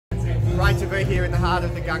great to be here in the heart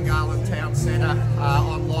of the Gungahlin Town Centre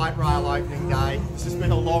on Light Rail opening day. This has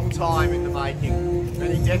been a long time in the making,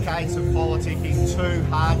 many decades of politicking, 2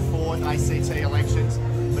 hard-fought ACT elections,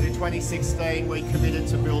 but in 2016 we committed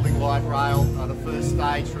to building light rail, the first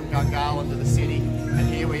stage from Gungahlin to the city, and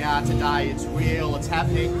here we are today. It's real, it's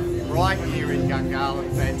happening right here in Gungahlin.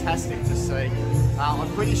 Fantastic to see. I'm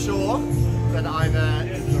pretty sure that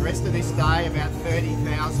over the rest of this day about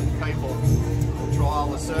 30,000 people will trial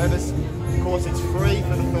the service. Of course, it's free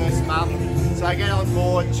for the first month, so get on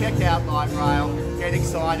board, check out light rail, get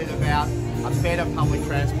excited about a better public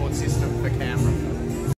transport system for Canberra.